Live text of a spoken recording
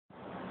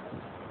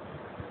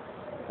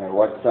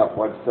What's up?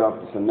 What's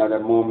up? It's another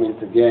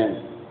moment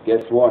again.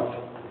 Guess what?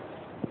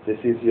 This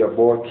is your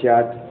boy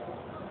Cat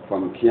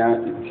from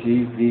Cat the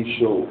TV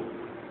show.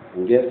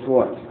 And guess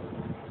what?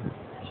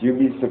 You'll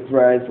be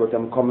surprised what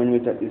I'm coming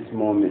with at this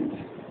moment.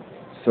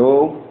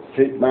 So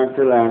sit back,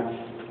 relax,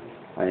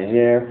 and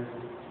hear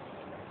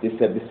this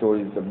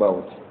episode is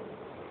about.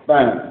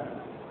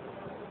 Bam!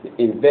 The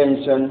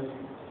invention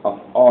of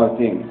all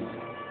things.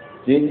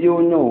 Did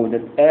you know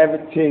that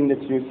everything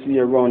that you see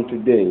around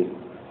today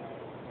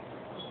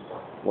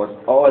was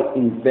all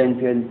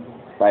invented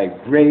by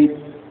great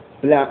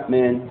black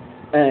men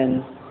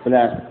and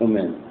black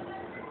women?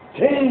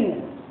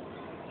 Damn!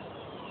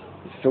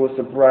 So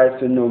surprised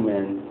to know,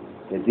 man.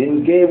 They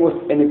didn't give us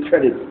any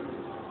credit.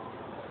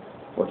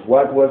 But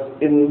what was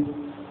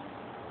in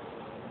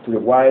to the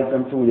wise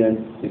and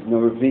prudent is now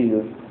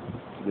revealed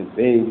to the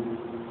vague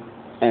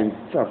and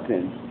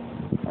suffering.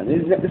 And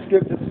this is what the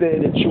scripture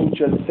says, the truth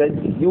shall set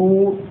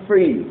you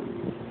free.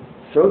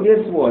 So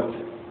guess what?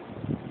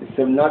 It's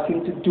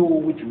nothing to do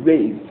with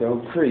race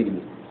or creed,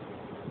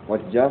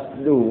 but just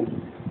do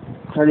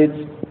credit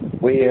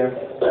where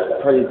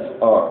credits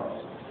are.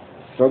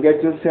 So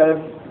get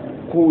yourself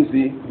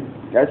cozy,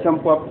 get some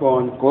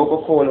popcorn,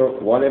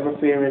 Coca-Cola, whatever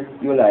favorite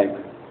you like.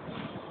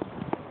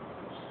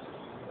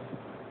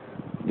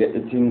 Get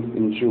the things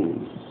in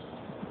tune.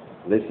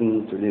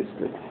 Listen to this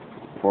clip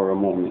for a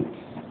moment.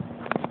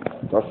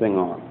 Tossing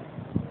on.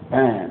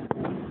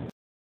 Bam.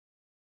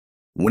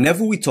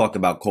 Whenever we talk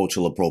about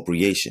cultural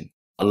appropriation,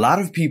 a lot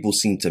of people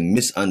seem to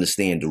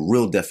misunderstand the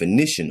real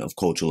definition of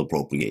cultural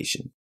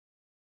appropriation.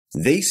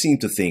 They seem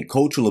to think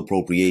cultural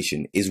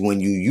appropriation is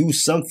when you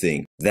use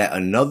something that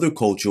another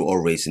culture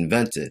or race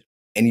invented,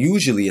 and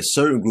usually a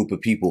certain group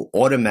of people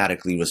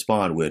automatically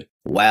respond with,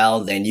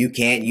 well, then you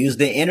can't use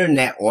the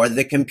internet or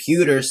the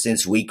computer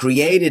since we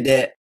created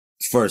it.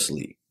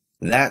 Firstly,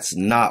 that's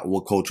not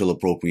what cultural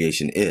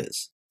appropriation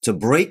is. To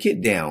break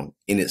it down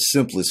in its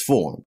simplest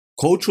form,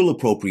 cultural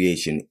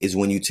appropriation is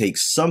when you take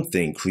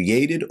something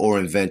created or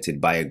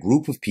invented by a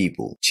group of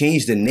people,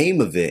 change the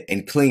name of it,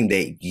 and claim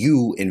that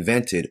you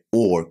invented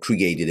or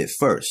created it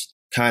first.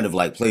 Kind of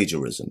like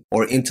plagiarism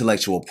or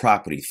intellectual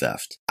property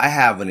theft. I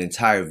have an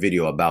entire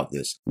video about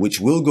this, which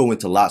will go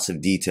into lots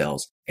of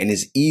details and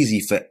is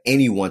easy for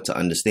anyone to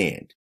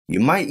understand.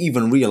 You might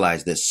even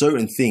realize that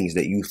certain things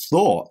that you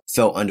thought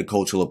fell under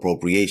cultural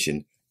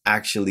appropriation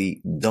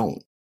actually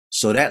don't.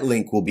 So that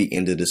link will be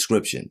in the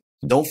description.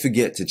 Don't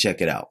forget to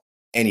check it out.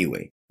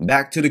 Anyway,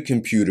 back to the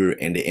computer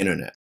and the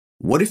internet.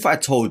 What if I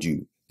told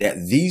you that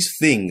these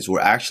things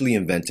were actually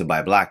invented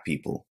by black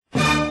people?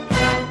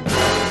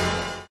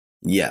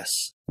 Yes.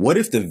 What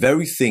if the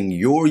very thing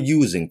you're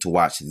using to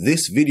watch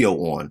this video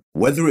on,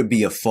 whether it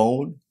be a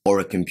phone or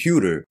a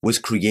computer, was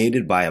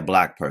created by a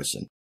black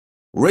person?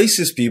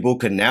 Racist people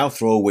can now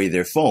throw away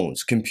their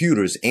phones,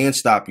 computers, and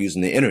stop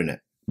using the internet.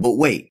 But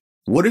wait,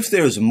 what if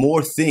there's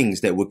more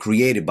things that were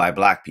created by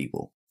black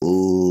people?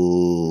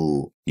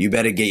 Ooh, you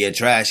better get your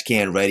trash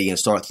can ready and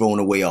start throwing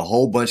away a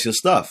whole bunch of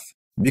stuff.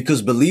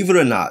 Because believe it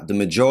or not, the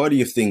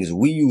majority of things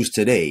we use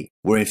today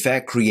were in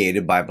fact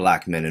created by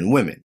black men and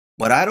women.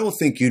 But I don't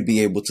think you'd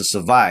be able to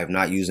survive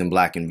not using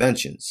black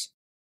inventions.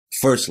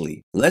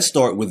 Firstly, let's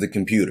start with the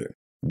computer.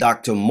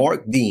 Dr.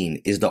 Mark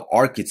Dean is the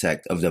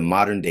architect of the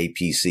modern day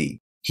PC.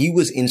 He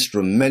was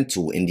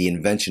instrumental in the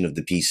invention of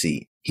the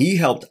PC. He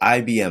helped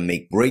IBM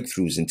make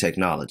breakthroughs in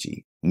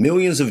technology.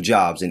 Millions of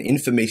jobs in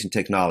information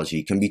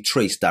technology can be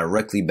traced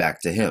directly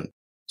back to him.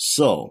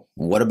 So,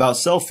 what about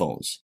cell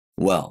phones?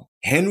 Well,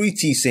 Henry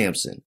T.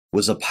 Sampson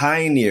was a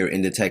pioneer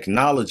in the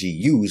technology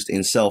used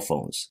in cell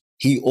phones.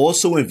 He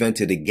also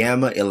invented the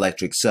gamma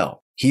electric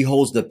cell. He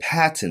holds the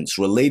patents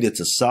related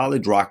to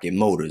solid rocket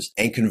motors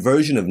and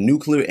conversion of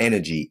nuclear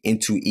energy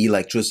into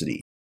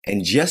electricity.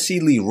 And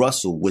Jesse Lee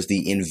Russell was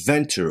the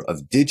inventor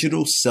of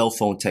digital cell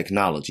phone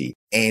technology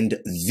and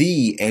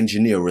the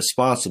engineer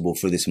responsible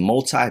for this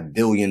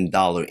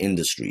multi-billion-dollar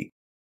industry.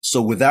 So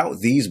without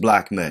these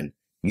black men,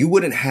 you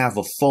wouldn't have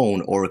a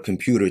phone or a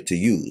computer to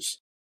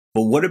use.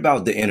 But what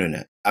about the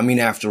internet? I mean,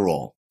 after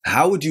all,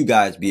 how would you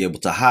guys be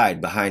able to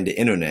hide behind the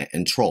internet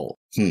and troll?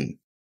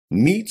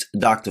 Meet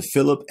Dr.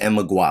 Philip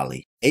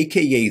Emeagwali,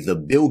 aka the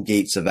Bill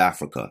Gates of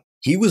Africa.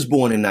 He was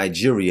born in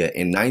Nigeria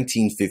in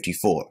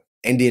 1954.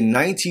 And in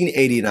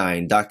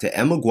 1989, Dr.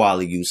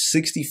 Emeagwali used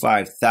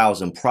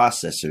 65,000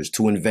 processors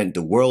to invent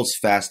the world's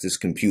fastest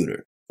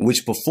computer,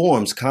 which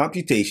performs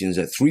computations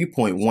at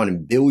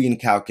 3.1 billion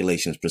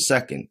calculations per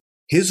second.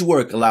 His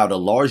work allowed a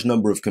large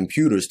number of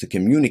computers to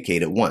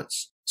communicate at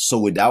once. So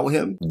without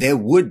him, there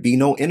would be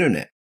no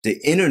internet. The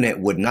internet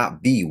would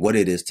not be what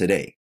it is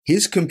today.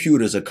 His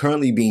computers are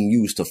currently being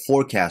used to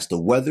forecast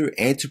the weather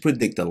and to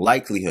predict the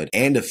likelihood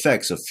and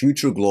effects of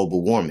future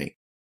global warming.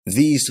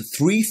 These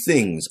three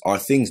things are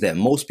things that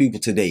most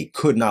people today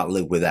could not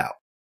live without.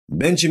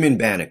 Benjamin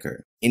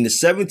Banneker, in the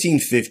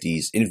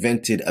 1750s,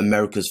 invented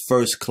America's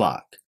first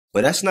clock.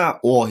 But that's not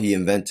all he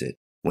invented.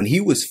 When he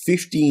was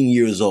 15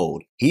 years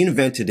old, he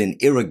invented an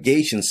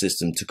irrigation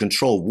system to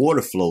control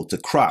water flow to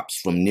crops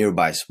from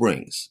nearby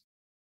springs.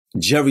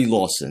 Jerry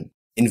Lawson,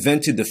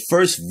 invented the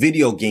first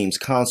video games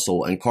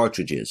console and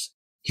cartridges.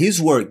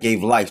 His work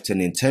gave life to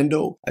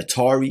Nintendo,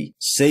 Atari,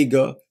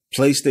 Sega,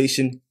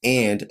 PlayStation,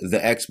 and the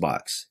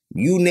Xbox.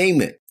 You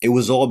name it, it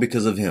was all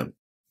because of him.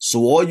 So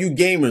all you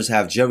gamers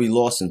have Jerry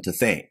Lawson to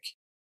thank.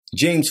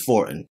 James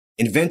Fortin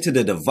invented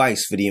a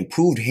device for the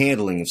improved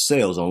handling of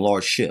sails on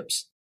large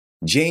ships.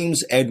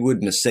 James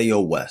Edward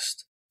Maceo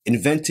West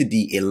invented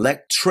the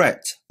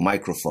Electret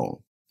microphone.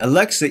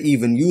 Alexa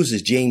even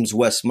uses James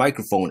West's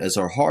microphone as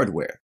her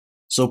hardware.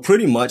 So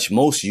pretty much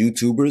most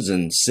YouTubers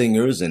and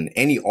singers and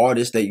any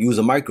artists that use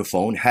a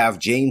microphone have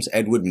James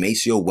Edward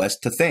Maceo West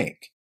to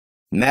thank.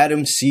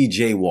 Madam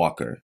C.J.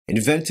 Walker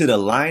invented a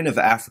line of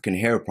African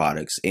hair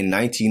products in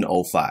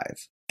 1905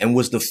 and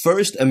was the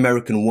first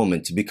American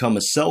woman to become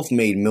a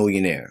self-made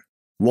millionaire.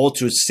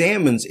 Walter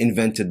Sammons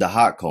invented the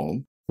hot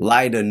comb.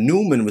 Lyda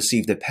Newman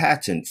received a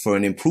patent for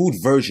an improved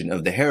version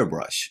of the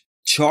hairbrush.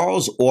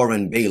 Charles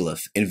Orrin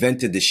Bailiff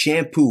invented the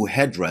shampoo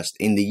headdress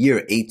in the year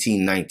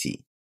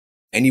 1890.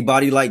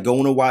 Anybody like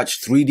going to watch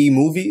 3D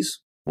movies?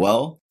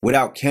 Well,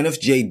 without Kenneth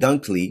J.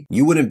 Dunkley,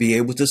 you wouldn't be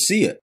able to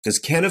see it, because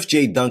Kenneth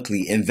J.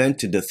 Dunkley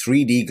invented the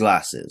 3D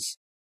glasses.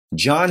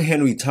 John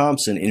Henry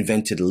Thompson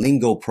invented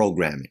lingo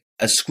programming,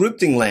 a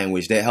scripting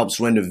language that helps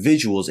render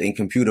visuals in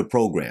computer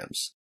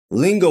programs.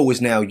 Lingo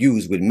is now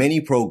used with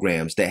many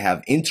programs that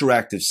have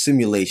interactive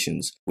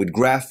simulations with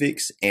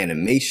graphics,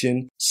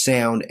 animation,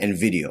 sound, and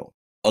video.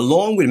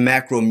 Along with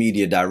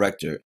Macromedia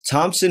Director,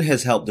 Thompson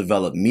has helped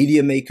develop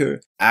Media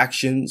Maker,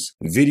 Actions,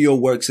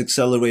 VideoWorks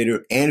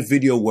Accelerator, and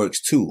VideoWorks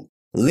 2.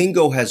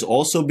 Lingo has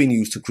also been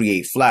used to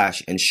create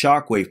Flash and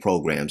Shockwave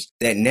programs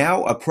that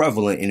now are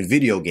prevalent in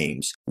video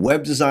games,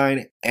 web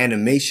design,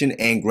 animation,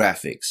 and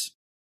graphics.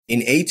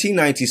 In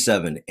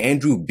 1897,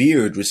 Andrew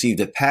Beard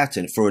received a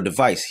patent for a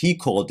device he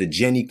called the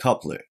Jenny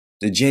Coupler.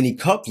 The Jenny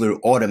Coupler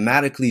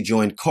automatically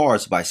joined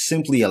cars by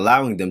simply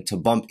allowing them to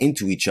bump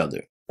into each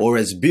other. Or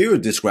as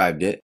Beard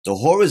described it, the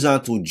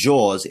horizontal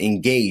jaws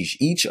engage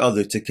each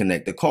other to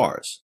connect the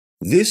cars.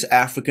 This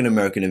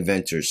African-American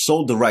inventor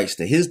sold the rights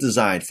to his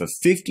design for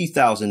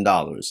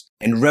 $50,000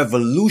 and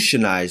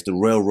revolutionized the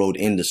railroad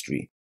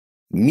industry.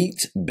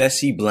 Meet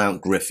Bessie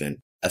Blount Griffin,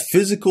 a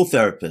physical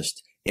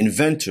therapist,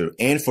 inventor,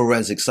 and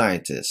forensic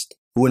scientist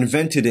who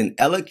invented an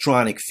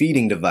electronic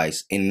feeding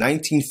device in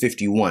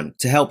 1951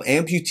 to help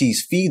amputees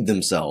feed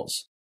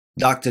themselves.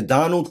 Dr.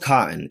 Donald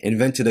Cotton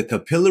invented a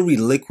capillary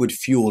liquid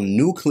fuel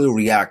nuclear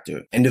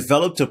reactor and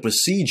developed a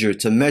procedure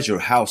to measure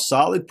how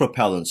solid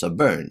propellants are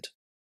burned.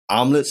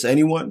 Omelets,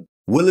 anyone?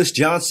 Willis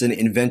Johnson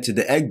invented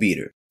the egg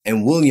beater,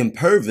 and William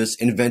Purvis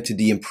invented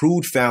the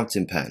improved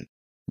fountain pen.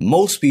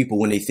 Most people,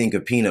 when they think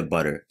of peanut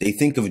butter, they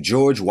think of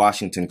George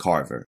Washington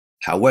Carver.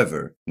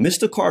 However,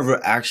 Mr.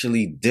 Carver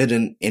actually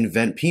didn't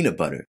invent peanut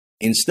butter.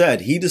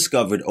 Instead, he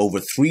discovered over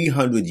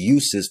 300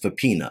 uses for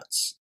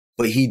peanuts.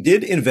 But he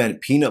did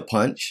invent peanut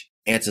punch,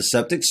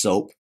 antiseptic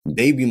soap,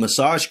 baby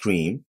massage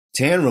cream,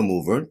 tan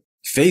remover,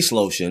 face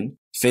lotion,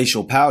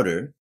 facial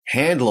powder,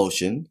 hand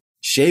lotion,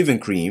 shaving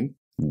cream,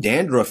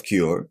 dandruff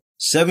cure,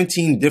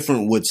 17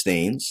 different wood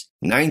stains,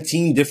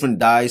 19 different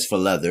dyes for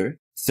leather,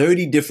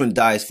 30 different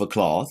dyes for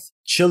cloth,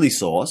 chili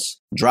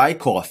sauce, dry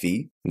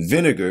coffee,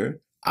 vinegar,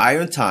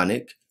 iron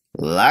tonic,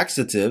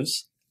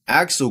 laxatives,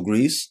 axle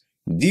grease,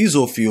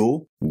 diesel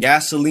fuel,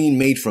 gasoline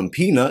made from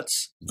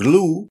peanuts,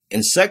 glue,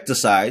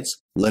 insecticides,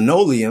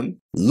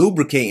 linoleum,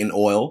 lubricating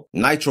oil,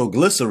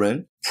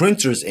 nitroglycerin,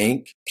 printer's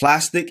ink,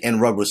 plastic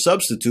and rubber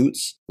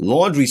substitutes,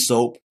 laundry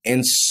soap,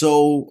 and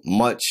so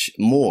much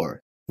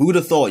more. Who'd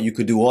have thought you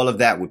could do all of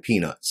that with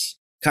peanuts?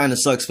 Kinda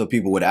sucks for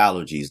people with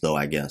allergies though,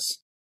 I guess.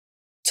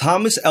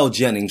 Thomas L.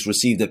 Jennings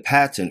received a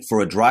patent for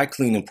a dry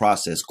cleaning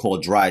process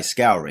called dry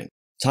scouring.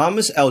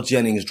 Thomas L.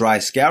 Jennings' dry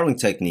scouring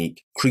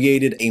technique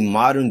created a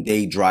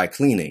modern-day dry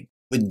cleaning.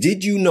 But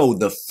did you know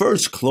the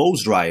first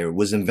clothes dryer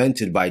was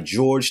invented by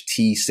George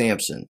T.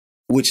 Sampson,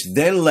 which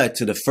then led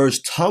to the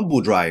first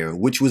tumble dryer,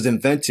 which was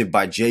invented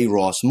by J.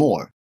 Ross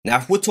Moore. Now,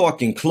 if we're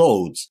talking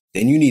clothes,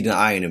 then you need an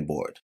ironing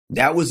board.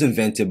 That was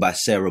invented by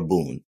Sarah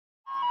Boone.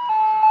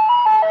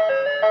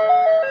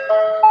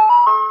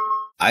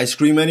 Ice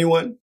cream,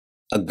 anyone?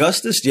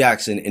 Augustus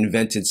Jackson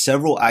invented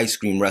several ice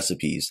cream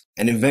recipes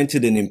and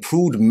invented an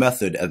improved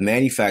method of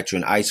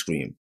manufacturing ice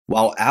cream,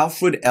 while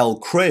Alfred L.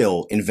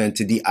 Crail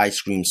invented the ice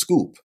cream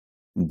scoop.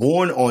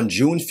 Born on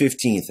June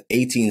 15,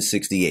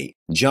 1868,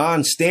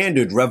 John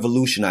Standard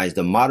revolutionized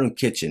the modern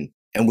kitchen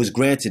and was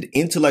granted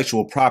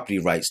intellectual property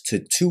rights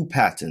to 2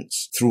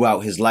 patents throughout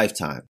his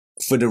lifetime,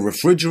 for the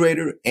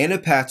refrigerator and a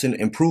patent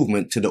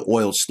improvement to the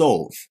oil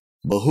stove.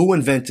 But who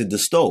invented the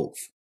stove?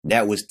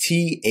 That was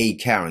T.A.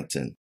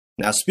 Carrington.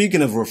 Now,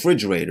 speaking of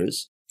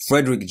refrigerators,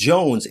 Frederick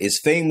Jones is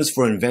famous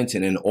for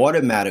inventing an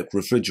automatic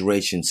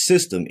refrigeration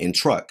system in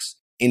trucks.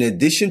 In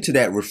addition to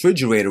that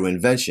refrigerator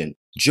invention,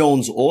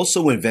 Jones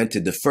also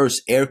invented the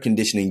first air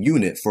conditioning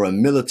unit for a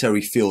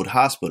military field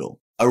hospital,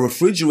 a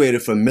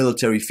refrigerator for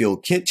military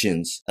field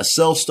kitchens, a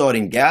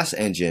self-starting gas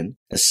engine,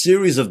 a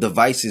series of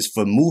devices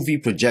for movie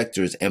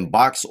projectors and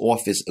box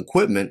office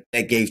equipment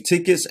that gave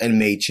tickets and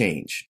made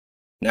change.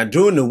 Now,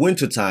 during the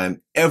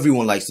wintertime,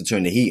 everyone likes to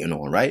turn the heating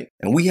on, right?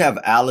 And we have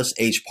Alice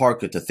H.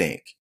 Parker to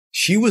thank.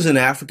 She was an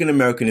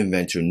African-American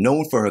inventor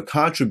known for her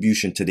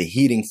contribution to the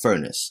heating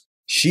furnace.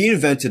 She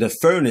invented a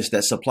furnace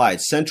that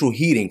supplied central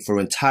heating for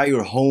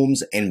entire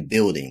homes and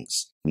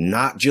buildings.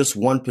 Not just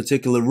one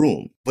particular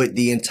room, but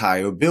the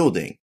entire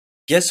building.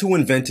 Guess who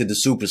invented the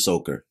Super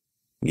Soaker?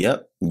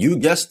 Yep, you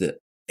guessed it.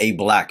 A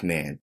black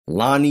man,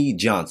 Lonnie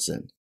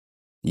Johnson.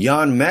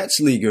 Jan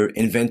Matzliger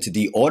invented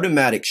the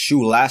automatic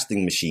shoe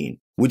lasting machine,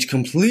 which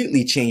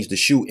completely changed the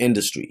shoe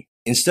industry.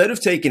 Instead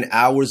of taking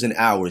hours and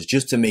hours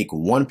just to make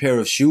one pair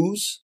of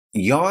shoes,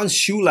 Jan's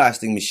shoe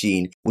lasting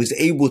machine was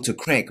able to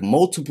crank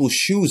multiple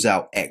shoes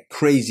out at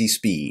crazy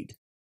speed.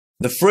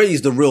 The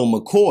phrase "the real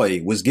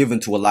McCoy" was given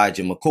to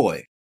Elijah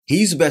McCoy.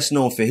 He's best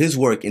known for his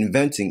work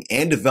inventing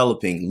and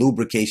developing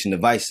lubrication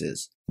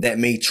devices that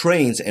made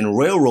trains and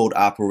railroad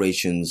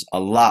operations a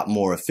lot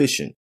more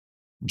efficient.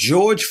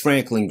 George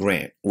Franklin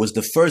Grant was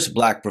the first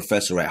black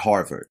professor at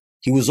Harvard.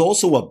 He was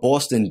also a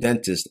Boston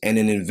dentist and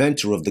an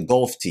inventor of the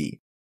Gulf Tea.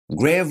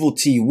 Granville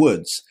T.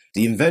 Woods,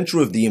 the inventor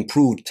of the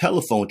improved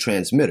telephone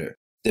transmitter.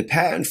 The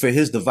patent for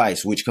his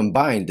device, which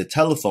combined the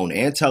telephone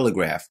and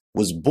telegraph,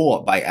 was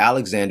bought by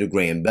Alexander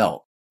Graham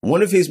Bell.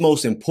 One of his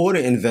most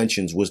important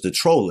inventions was the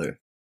troller.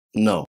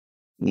 No,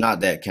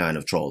 not that kind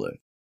of troller.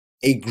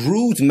 A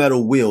grooved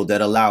metal wheel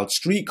that allowed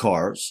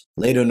streetcars,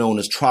 later known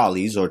as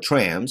trolleys or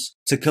trams,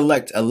 to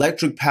collect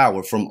electric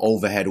power from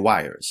overhead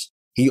wires.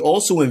 He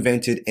also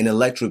invented an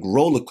electric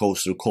roller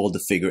coaster called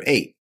the Figure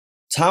 8.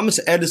 Thomas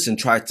Edison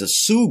tried to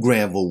sue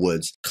Granville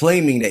Woods,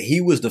 claiming that he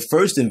was the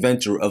first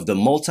inventor of the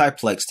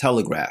multiplex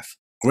telegraph.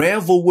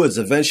 Granville Woods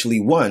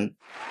eventually won,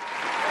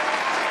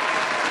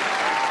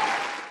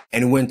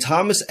 and when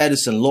Thomas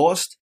Edison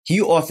lost, he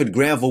offered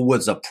Granville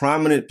Woods a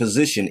prominent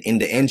position in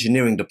the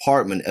engineering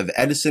department of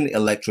Edison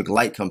Electric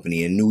Light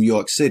Company in New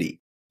York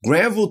City.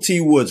 Granville T.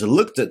 Woods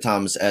looked at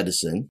Thomas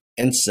Edison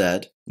and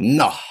said,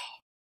 "Nah."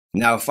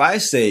 Now, if I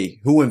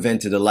say who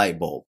invented the light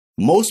bulb,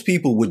 most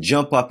people would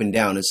jump up and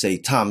down and say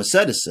Thomas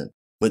Edison.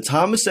 But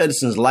Thomas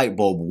Edison's light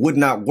bulb would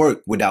not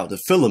work without the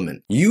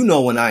filament. You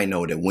know and I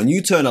know that when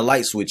you turn a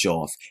light switch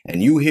off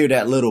and you hear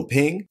that little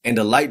ping and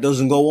the light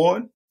doesn't go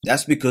on,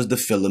 that's because the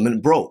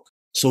filament broke.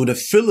 So the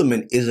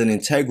filament is an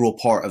integral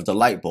part of the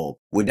light bulb.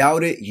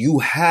 Without it, you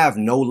have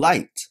no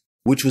light,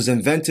 which was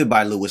invented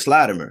by Lewis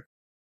Latimer.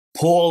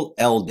 Paul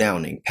L.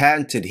 Downing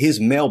patented his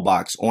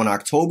mailbox on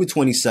October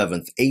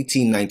 27,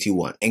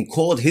 1891, and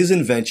called his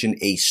invention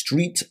a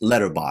street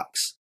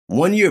letterbox.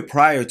 1 year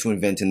prior to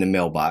inventing the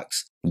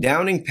mailbox,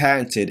 Downing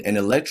patented an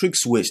electric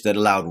switch that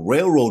allowed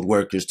railroad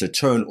workers to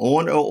turn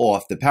on or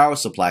off the power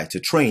supply to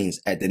trains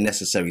at the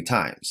necessary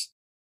times.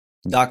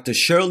 Dr.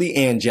 Shirley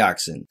Ann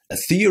Jackson, a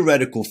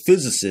theoretical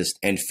physicist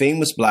and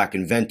famous black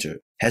inventor,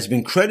 has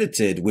been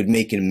credited with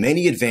making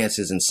many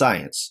advances in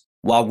science.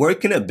 While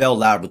working at Bell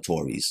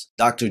Laboratories,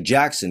 Dr.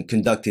 Jackson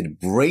conducted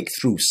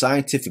breakthrough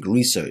scientific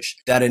research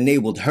that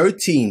enabled her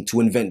team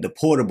to invent the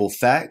portable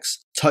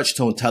fax,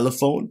 touch-tone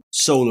telephone,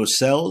 solar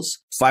cells,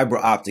 fiber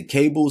optic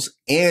cables,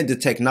 and the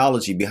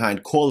technology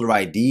behind caller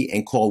ID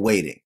and call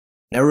waiting.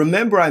 Now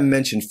remember I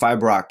mentioned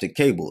fiber optic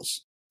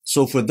cables.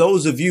 So for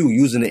those of you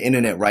using the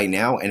internet right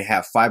now and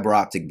have fiber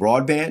optic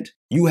broadband,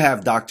 you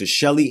have Dr.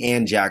 Shirley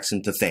Ann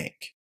Jackson to thank.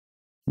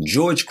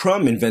 George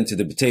Crumb invented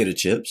the potato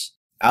chips.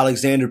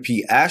 Alexander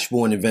P.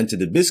 Ashbourne invented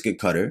the biscuit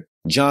cutter,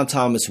 John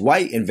Thomas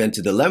White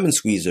invented the lemon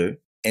squeezer,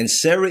 and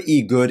Sarah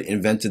E. Good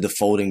invented the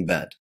folding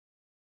bed.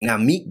 Now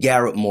meet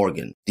Garrett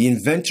Morgan, the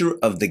inventor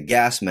of the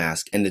gas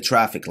mask and the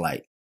traffic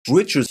light.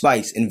 Richard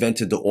Spice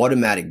invented the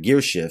automatic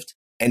gear shift,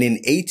 and in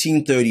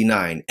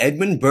 1839,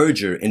 Edmund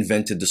Berger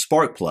invented the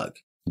spark plug.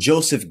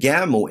 Joseph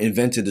Gamow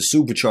invented the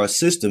supercharged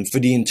system for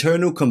the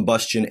internal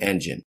combustion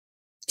engine.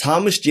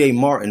 Thomas J.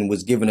 Martin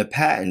was given a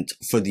patent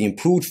for the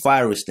improved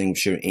fire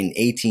extinguisher in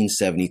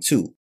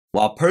 1872,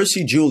 while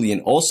Percy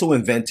Julian also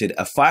invented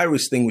a fire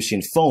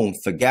extinguishing foam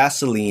for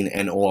gasoline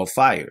and oil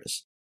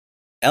fires.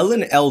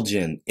 Ellen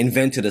Elgin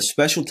invented a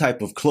special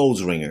type of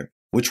clothes wringer,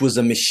 which was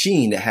a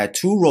machine that had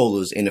two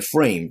rollers in a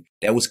frame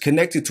that was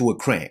connected to a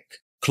crank.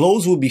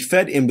 Clothes would be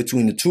fed in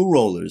between the two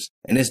rollers,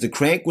 and as the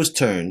crank was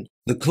turned,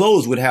 the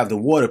clothes would have the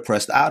water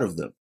pressed out of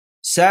them.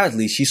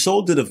 Sadly, she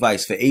sold the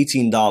device for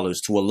 $18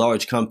 to a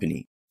large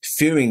company,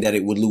 fearing that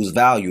it would lose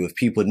value if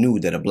people knew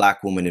that a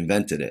black woman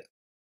invented it.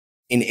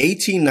 In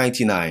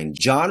 1899,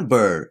 John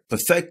Burr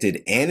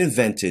perfected and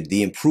invented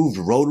the improved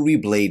rotary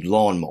blade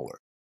lawnmower.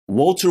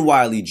 Walter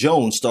Wiley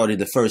Jones started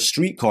the first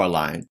streetcar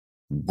line,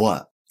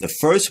 but the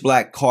first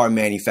black car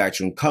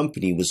manufacturing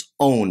company was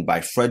owned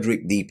by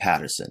Frederick D.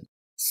 Patterson.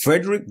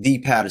 Frederick D.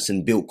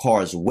 Patterson built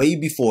cars way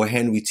before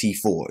Henry T.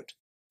 Ford.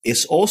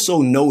 It's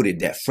also noted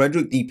that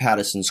Frederick D.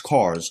 Patterson's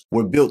cars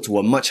were built to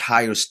a much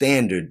higher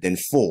standard than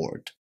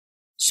Ford.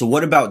 So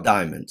what about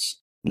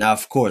diamonds? Now,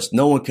 of course,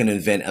 no one can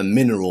invent a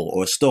mineral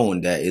or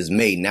stone that is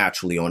made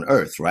naturally on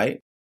Earth,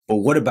 right? But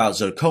what about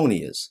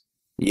zirconias?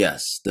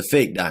 Yes, the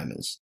fake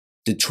diamonds.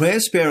 The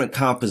transparent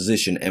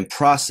composition and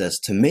process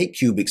to make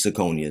cubic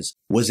zirconias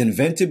was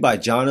invented by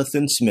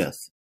Jonathan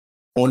Smith.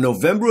 On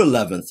November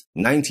 11,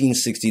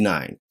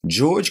 1969,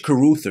 George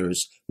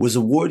Caruthers was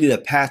awarded a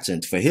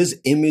patent for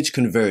his image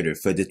converter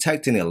for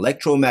detecting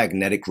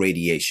electromagnetic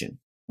radiation.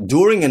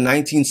 During a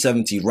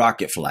 1970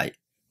 rocket flight,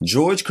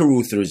 George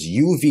Caruthers'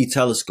 UV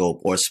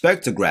telescope or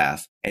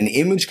spectrograph, an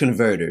image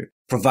converter,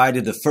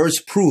 provided the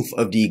first proof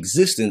of the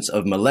existence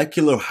of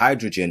molecular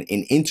hydrogen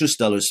in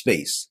interstellar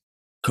space.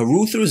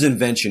 Caruthers'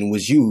 invention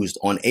was used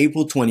on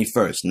April 21,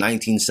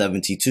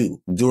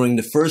 1972, during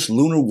the first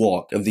lunar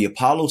walk of the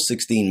Apollo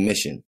 16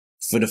 mission.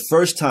 For the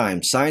first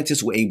time,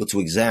 scientists were able to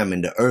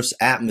examine the Earth's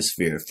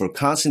atmosphere for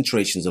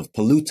concentrations of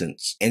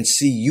pollutants and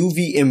see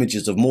UV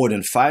images of more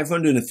than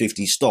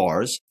 550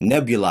 stars,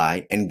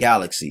 nebulae, and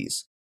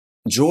galaxies.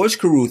 George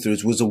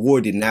Caruthers was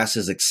awarded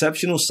NASA's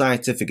Exceptional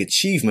Scientific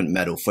Achievement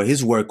Medal for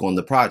his work on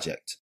the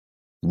project.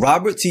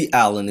 Robert T.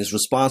 Allen is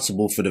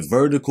responsible for the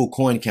vertical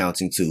coin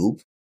counting tube.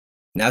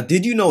 Now,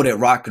 did you know that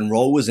rock and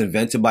roll was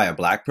invented by a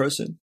black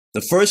person?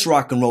 The first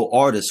rock and roll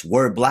artists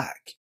were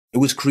black. It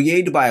was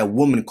created by a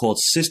woman called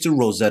Sister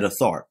Rosetta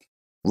Tharpe.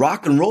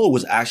 Rock and roll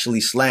was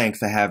actually slang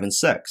for having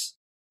sex.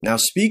 Now,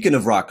 speaking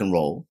of rock and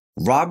roll,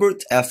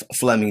 Robert F.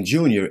 Fleming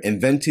Jr.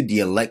 invented the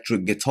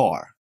electric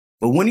guitar.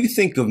 But when you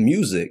think of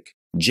music,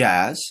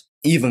 jazz,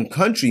 even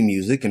country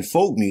music and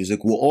folk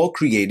music were all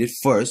created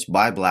first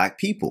by black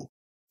people.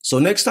 So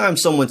next time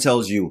someone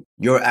tells you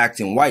you're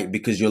acting white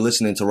because you're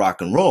listening to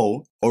rock and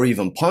roll or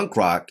even punk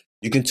rock,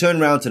 you can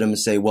turn around to them and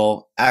say,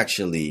 well,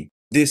 actually,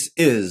 this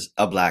is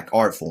a black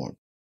art form.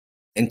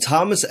 And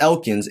Thomas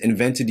Elkins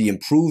invented the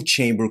improved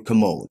chamber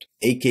commode,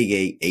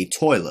 aka a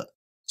toilet.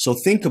 So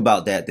think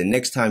about that the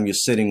next time you're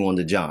sitting on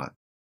the john.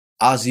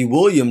 Ozzie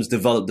Williams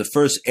developed the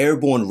first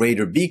airborne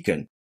radar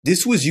beacon.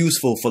 This was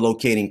useful for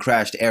locating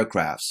crashed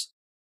aircrafts.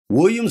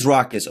 Williams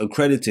rockets are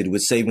credited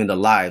with saving the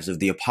lives of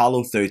the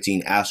Apollo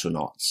 13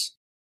 astronauts.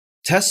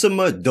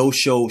 Tessima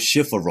Dosho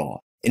Shifarov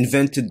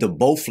invented the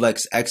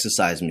Bowflex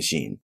exercise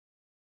machine.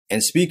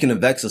 And speaking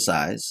of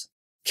exercise,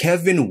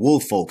 Kevin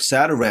Woolfolk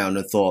sat around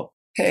and thought,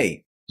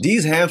 hey,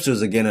 these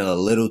hamsters are getting a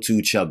little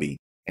too chubby,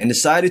 and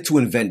decided to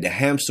invent the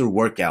hamster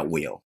workout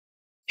wheel.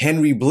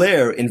 Henry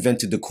Blair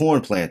invented the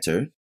corn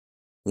planter.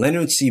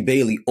 Leonard C.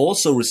 Bailey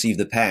also received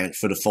the patent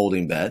for the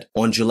folding bed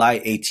on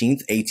July 18,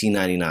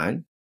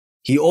 1899.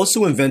 He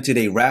also invented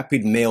a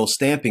rapid mail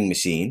stamping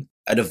machine,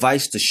 a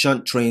device to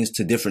shunt trains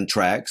to different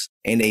tracks,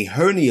 and a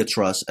hernia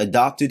truss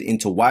adopted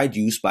into wide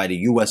use by the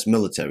U.S.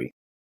 military.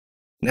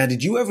 Now,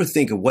 did you ever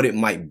think of what it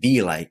might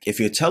be like if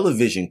your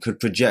television could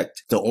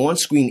project the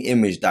on-screen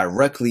image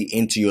directly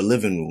into your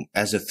living room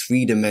as a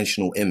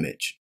three-dimensional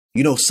image?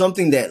 You know,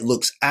 something that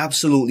looks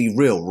absolutely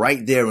real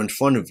right there in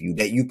front of you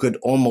that you could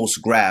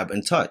almost grab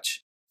and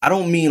touch. I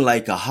don't mean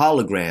like a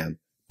hologram,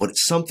 but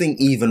something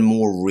even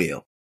more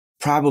real.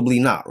 Probably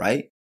not,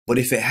 right? But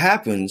if it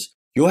happens,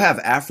 you'll have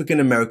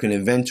African-American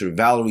inventor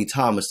Valerie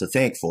Thomas to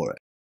thank for it.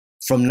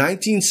 From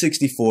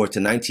 1964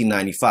 to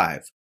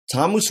 1995,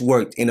 Thomas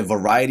worked in a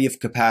variety of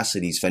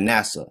capacities for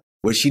NASA,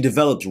 where she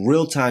developed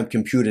real-time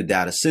computer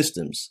data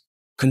systems,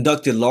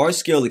 conducted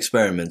large-scale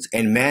experiments,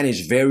 and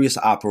managed various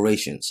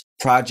operations,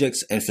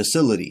 projects, and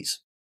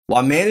facilities.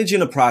 While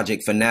managing a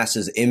project for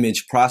NASA's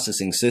image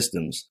processing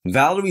systems,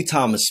 Valerie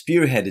Thomas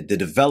spearheaded the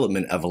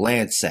development of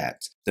Landsat,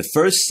 the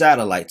first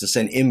satellite to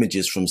send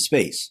images from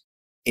space.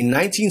 In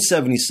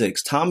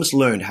 1976, Thomas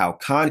learned how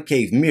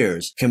concave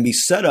mirrors can be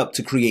set up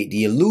to create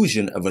the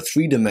illusion of a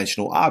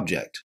three-dimensional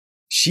object.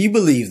 She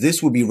believed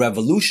this would be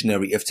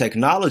revolutionary if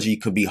technology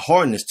could be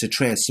harnessed to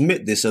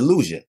transmit this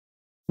illusion.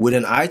 With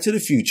an eye to the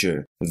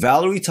future,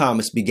 Valerie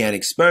Thomas began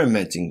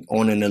experimenting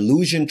on an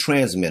illusion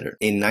transmitter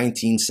in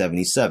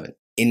 1977.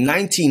 In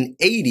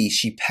 1980,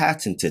 she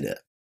patented it.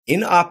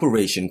 In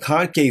operation,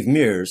 concave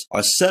mirrors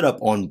are set up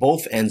on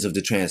both ends of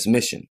the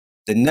transmission.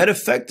 The net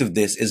effect of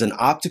this is an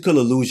optical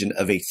illusion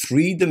of a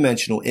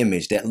three-dimensional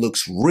image that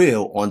looks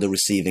real on the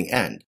receiving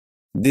end.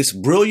 This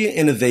brilliant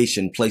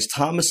innovation placed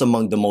Thomas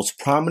among the most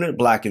prominent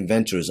black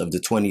inventors of the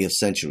 20th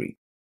century.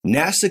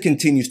 NASA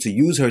continues to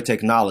use her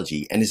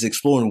technology and is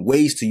exploring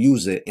ways to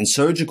use it in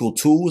surgical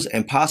tools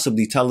and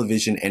possibly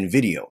television and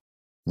video.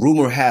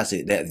 Rumor has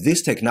it that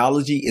this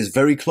technology is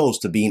very close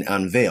to being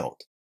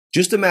unveiled.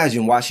 Just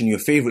imagine watching your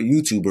favorite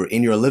YouTuber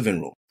in your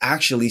living room,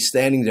 actually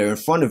standing there in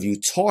front of you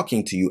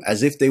talking to you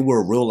as if they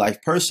were a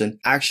real-life person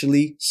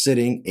actually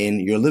sitting in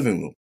your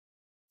living room.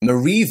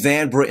 Marie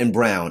Van Britten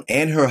Brown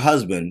and her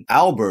husband,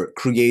 Albert,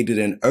 created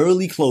an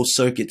early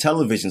closed-circuit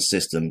television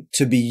system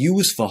to be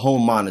used for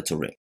home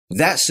monitoring.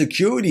 That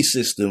security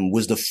system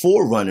was the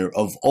forerunner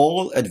of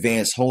all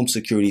advanced home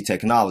security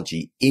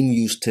technology in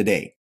use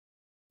today.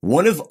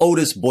 One of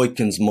Otis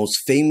Boykin's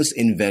most famous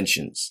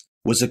inventions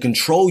was a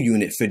control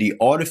unit for the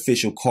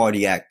artificial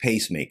cardiac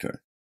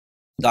pacemaker.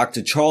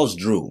 Dr. Charles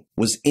Drew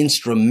was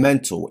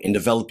instrumental in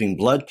developing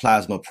blood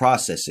plasma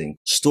processing,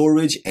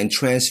 storage, and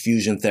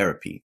transfusion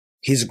therapy.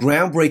 His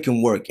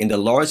groundbreaking work in the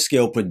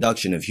large-scale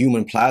production of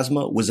human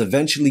plasma was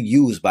eventually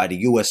used by the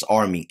U.S.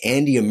 Army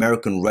and the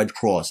American Red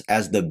Cross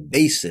as the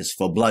basis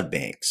for blood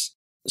banks.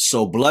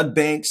 So blood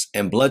banks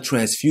and blood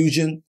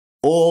transfusion,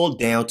 all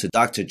down to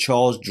Dr.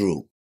 Charles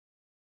Drew.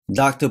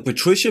 Dr.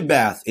 Patricia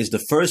Bath is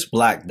the first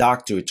black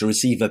doctor to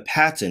receive a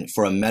patent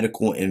for a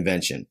medical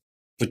invention.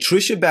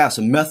 Patricia Bath's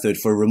method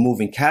for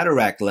removing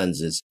cataract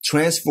lenses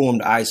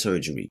transformed eye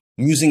surgery,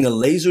 using a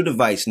laser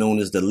device known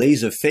as the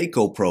laser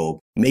phaco probe,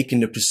 making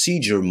the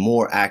procedure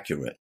more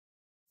accurate.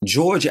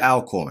 George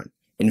Alcorn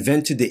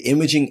invented the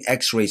imaging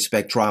X-ray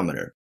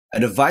spectrometer, a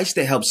device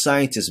that helps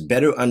scientists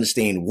better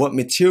understand what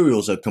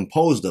materials are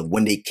composed of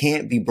when they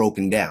can't be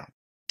broken down.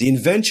 The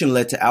invention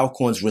led to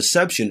Alcorn's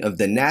reception of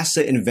the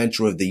NASA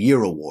Inventor of the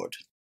Year award.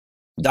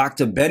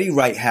 Dr. Betty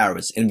Wright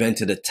Harris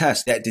invented a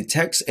test that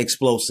detects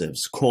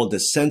explosives called the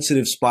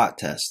sensitive spot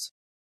test.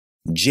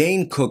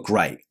 Jane Cook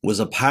Wright was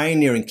a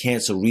pioneer in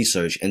cancer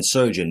research and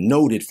surgeon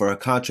noted for her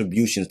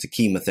contributions to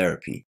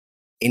chemotherapy.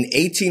 In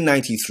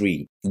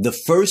 1893, the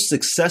first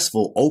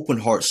successful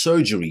open-heart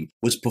surgery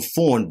was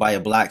performed by a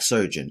black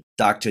surgeon,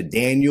 Dr.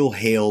 Daniel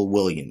Hale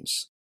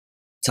Williams.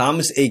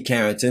 Thomas A.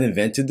 Carrington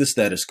invented the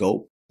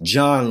stethoscope.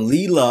 John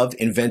Lee Love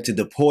invented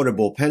the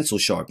portable pencil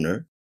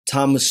sharpener.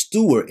 Thomas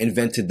Stewart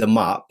invented the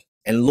mop.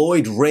 And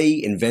Lloyd Ray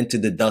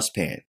invented the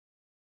dustpan.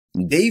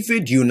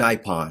 David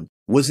Unaipon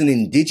was an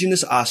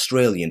indigenous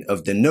Australian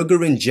of the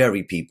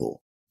Nurrumbidgee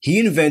people. He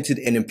invented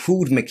an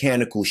improved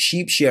mechanical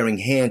sheep-shearing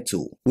hand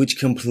tool, which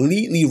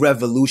completely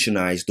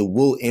revolutionized the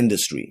wool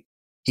industry.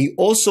 He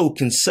also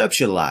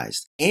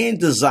conceptualized and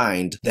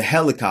designed the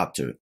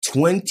helicopter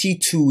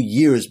 22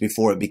 years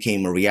before it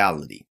became a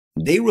reality.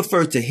 They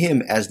referred to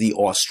him as the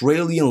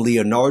Australian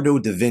Leonardo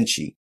da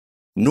Vinci.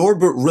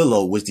 Norbert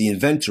Rillo was the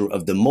inventor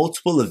of the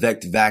multiple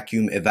effect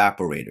vacuum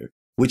evaporator,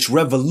 which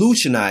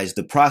revolutionized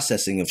the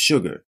processing of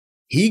sugar.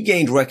 He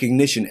gained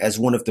recognition as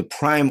one of the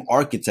prime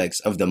architects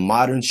of the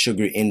modern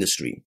sugar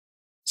industry.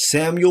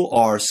 Samuel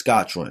R.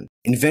 Scottron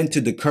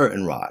invented the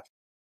curtain rod.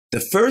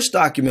 The first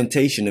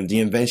documentation of the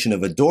invention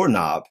of a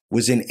doorknob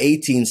was in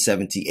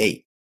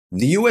 1878.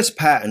 The U.S.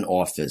 Patent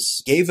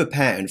Office gave a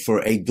patent for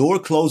a door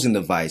closing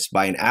device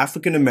by an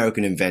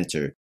African-American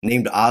inventor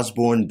named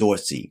Osborne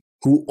Dorsey,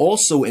 who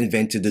also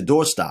invented the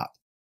doorstop.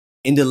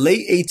 In the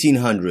late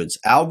 1800s,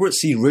 Albert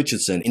C.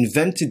 Richardson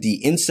invented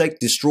the insect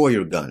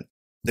destroyer gun.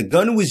 The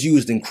gun was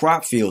used in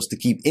crop fields to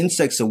keep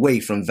insects away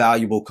from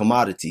valuable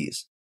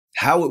commodities.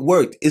 How it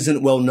worked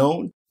isn't well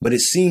known, but it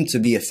seemed to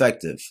be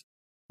effective.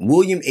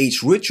 William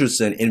H.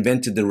 Richardson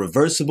invented the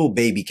reversible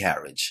baby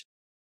carriage.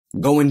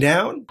 Going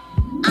down?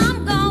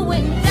 I'm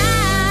going down.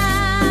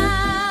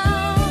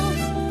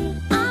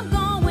 I'm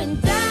going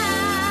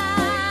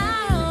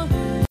down.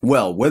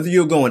 Well, whether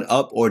you're going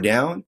up or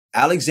down,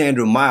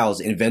 Alexander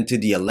Miles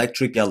invented the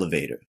electric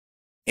elevator.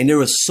 And there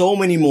are so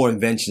many more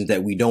inventions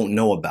that we don't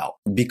know about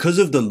because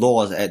of the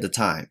laws at the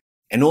time,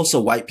 and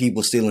also white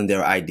people stealing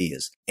their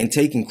ideas and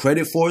taking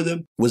credit for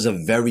them was a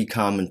very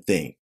common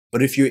thing.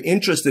 But if you're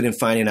interested in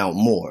finding out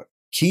more,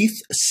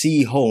 Keith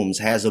C. Holmes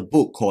has a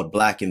book called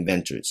Black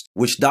Inventors,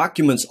 which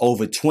documents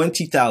over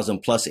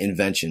 20,000 plus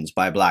inventions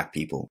by black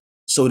people.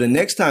 So the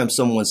next time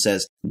someone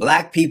says,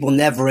 black people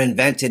never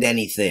invented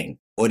anything,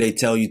 or they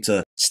tell you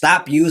to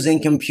stop using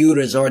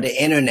computers or the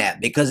internet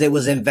because it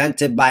was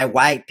invented by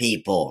white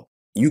people,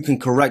 you can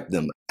correct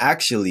them.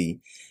 Actually,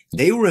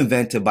 they were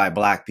invented by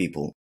black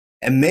people.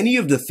 And many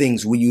of the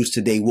things we use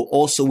today were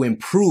also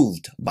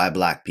improved by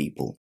black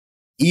people.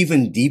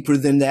 Even deeper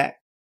than that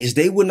is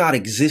they would not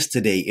exist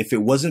today if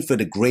it wasn't for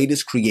the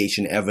greatest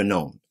creation ever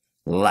known,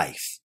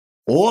 life.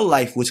 All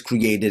life was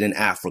created in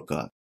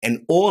Africa,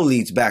 and all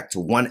leads back to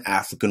one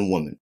African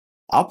woman.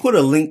 I'll put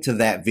a link to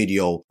that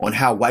video on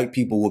how white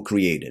people were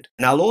created.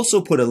 And I'll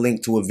also put a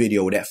link to a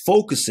video that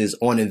focuses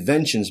on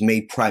inventions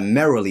made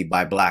primarily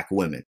by black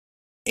women.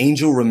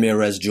 Angel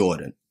Ramirez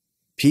Jordan.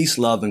 Peace,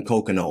 love, and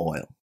coconut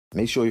oil.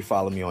 Make sure you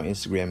follow me on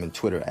Instagram and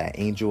Twitter at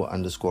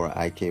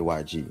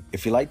angel_IKYG.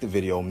 If you like the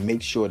video,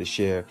 make sure to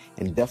share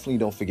and definitely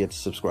don't forget to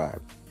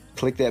subscribe.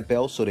 Click that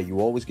bell so that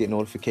you always get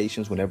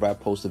notifications whenever I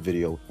post a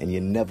video and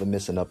you never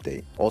miss an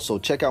update. Also,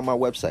 check out my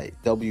website,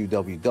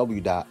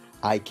 www.ikyg.com.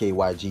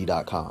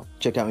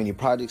 Check out any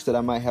projects that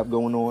I might have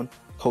going on,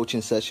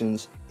 coaching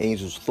sessions,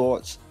 Angel's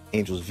thoughts,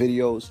 Angel's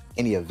videos,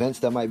 any events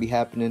that might be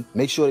happening.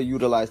 Make sure to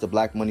utilize the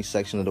Black Money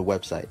section of the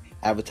website.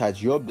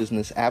 Advertise your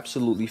business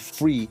absolutely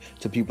free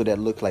to people that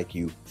look like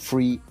you,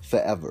 free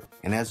forever.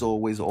 And as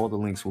always, all the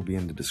links will be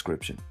in the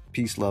description.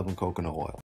 Peace, love, and coconut oil.